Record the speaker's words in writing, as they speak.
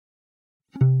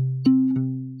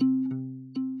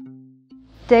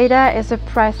Data is a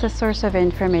priceless source of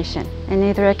information in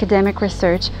either academic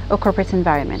research or corporate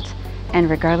environment. And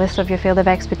regardless of your field of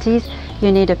expertise,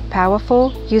 you need a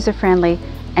powerful, user-friendly,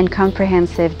 and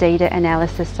comprehensive data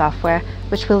analysis software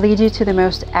which will lead you to the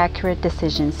most accurate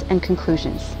decisions and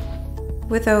conclusions.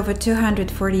 With over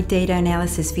 240 data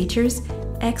analysis features,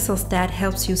 XLSTAT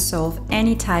helps you solve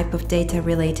any type of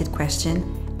data-related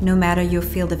question, no matter your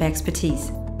field of expertise.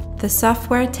 The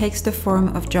software takes the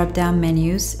form of drop-down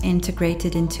menus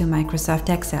integrated into Microsoft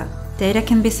Excel. Data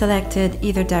can be selected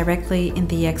either directly in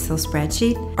the Excel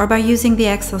spreadsheet or by using the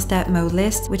XLSTAT mode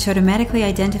list, which automatically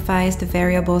identifies the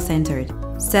variables entered.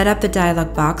 Set up the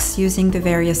dialog box using the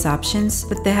various options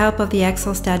with the help of the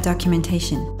XLSTAT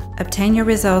documentation. Obtain your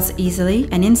results easily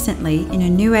and instantly in a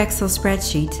new Excel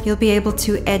spreadsheet you'll be able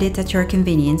to edit at your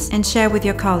convenience and share with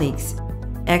your colleagues.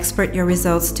 Export your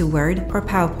results to Word or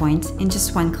PowerPoint in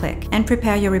just one click and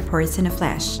prepare your reports in a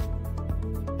flash.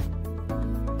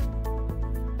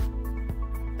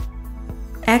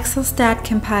 XLSTAT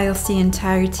compiles the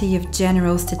entirety of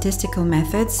general statistical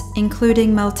methods,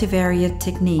 including multivariate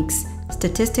techniques,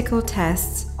 statistical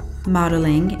tests,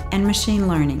 modeling, and machine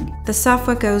learning. The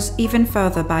software goes even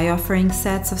further by offering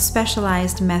sets of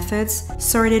specialized methods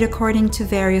sorted according to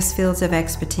various fields of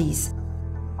expertise.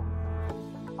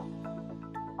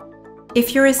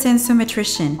 If you're a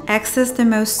sensometrician, access the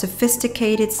most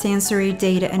sophisticated sensory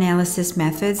data analysis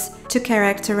methods to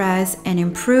characterize and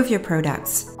improve your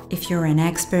products. If you're an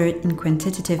expert in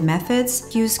quantitative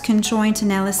methods, use conjoint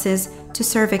analysis to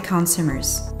survey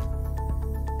consumers.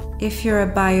 If you're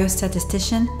a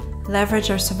biostatistician, leverage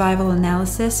our survival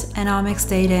analysis and omics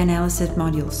data analysis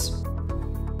modules.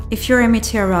 If you're a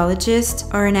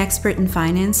meteorologist or an expert in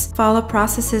finance, follow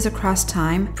processes across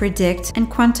time, predict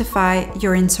and quantify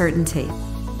your uncertainty.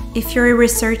 If you're a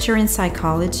researcher in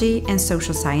psychology and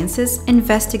social sciences,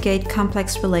 investigate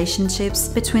complex relationships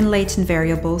between latent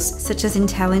variables, such as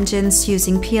intelligence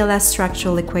using PLS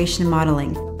structural equation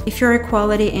modeling. If you're a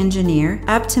quality engineer,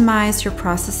 optimize your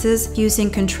processes using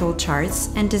control charts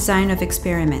and design of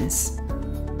experiments.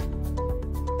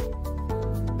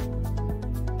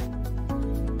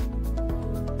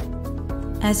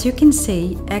 As you can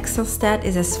see, XLSTAT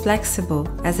is as flexible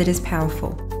as it is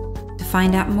powerful. To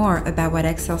find out more about what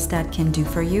XLSTAT can do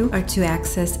for you or to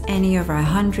access any of our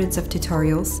hundreds of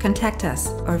tutorials, contact us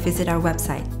or visit our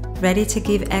website. Ready to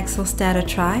give XLSTAT a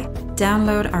try?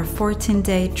 Download our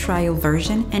 14-day trial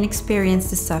version and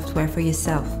experience the software for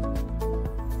yourself.